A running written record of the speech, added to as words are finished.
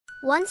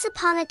Once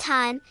upon a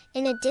time,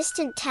 in a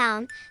distant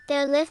town,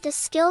 there lived a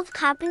skilled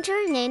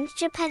carpenter named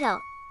Geppetto.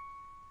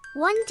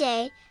 One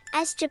day,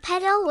 as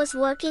Geppetto was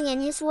working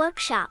in his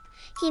workshop,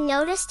 he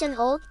noticed an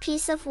old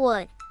piece of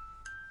wood.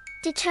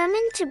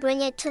 Determined to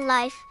bring it to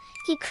life,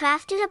 he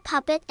crafted a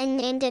puppet and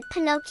named it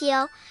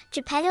Pinocchio.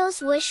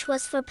 Geppetto's wish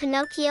was for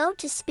Pinocchio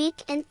to speak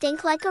and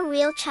think like a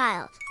real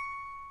child.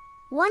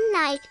 One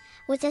night,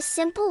 with a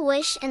simple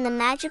wish and the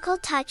magical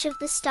touch of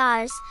the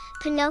stars,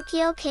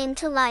 Pinocchio came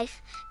to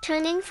life,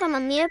 turning from a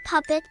mere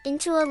puppet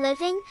into a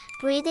living,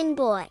 breathing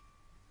boy.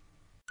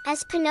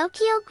 As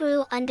Pinocchio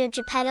grew under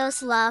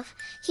Geppetto's love,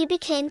 he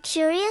became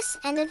curious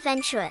and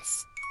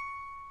adventurous.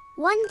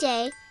 One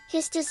day,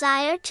 his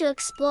desire to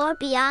explore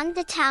beyond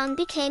the town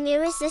became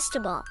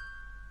irresistible.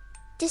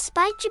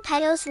 Despite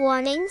Geppetto's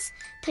warnings,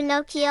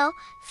 Pinocchio,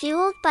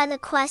 fueled by the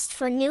quest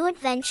for new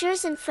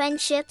adventures and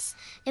friendships,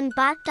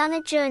 embarked on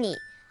a journey.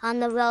 On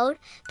the road,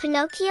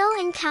 Pinocchio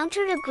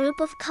encountered a group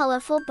of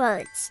colorful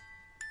birds.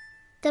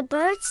 The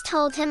birds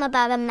told him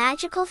about a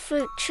magical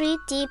fruit tree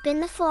deep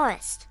in the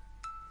forest.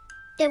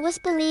 It was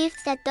believed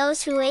that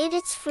those who ate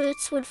its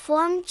fruits would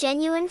form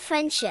genuine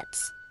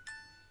friendships.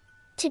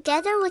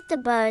 Together with the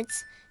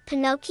birds,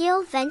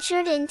 Pinocchio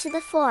ventured into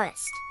the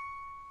forest.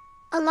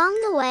 Along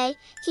the way,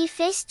 he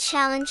faced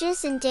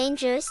challenges and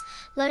dangers,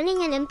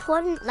 learning an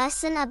important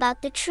lesson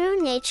about the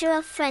true nature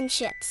of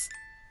friendships.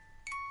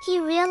 He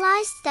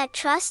realized that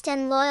trust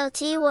and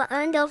loyalty were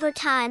earned over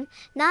time,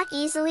 not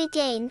easily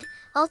gained.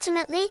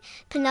 Ultimately,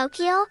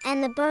 Pinocchio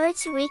and the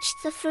birds reached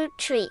the fruit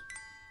tree.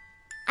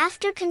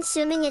 After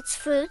consuming its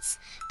fruits,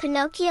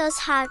 Pinocchio's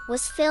heart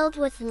was filled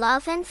with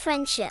love and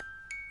friendship.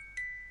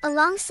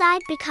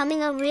 Alongside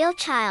becoming a real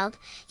child,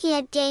 he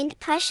had gained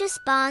precious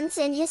bonds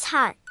in his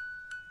heart.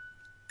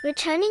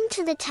 Returning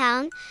to the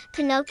town,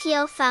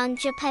 Pinocchio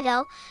found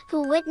Geppetto,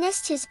 who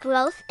witnessed his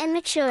growth and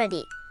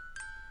maturity.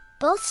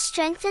 Both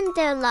strengthened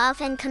their love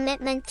and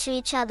commitment to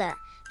each other,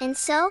 and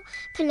so,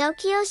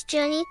 Pinocchio's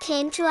journey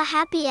came to a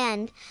happy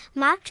end,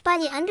 marked by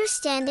the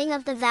understanding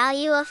of the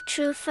value of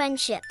true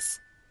friendships.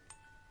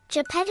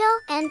 Geppetto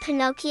and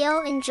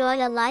Pinocchio enjoyed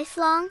a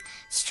lifelong,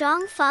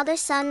 strong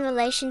father-son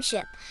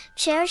relationship,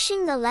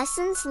 cherishing the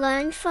lessons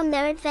learned from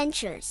their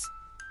adventures.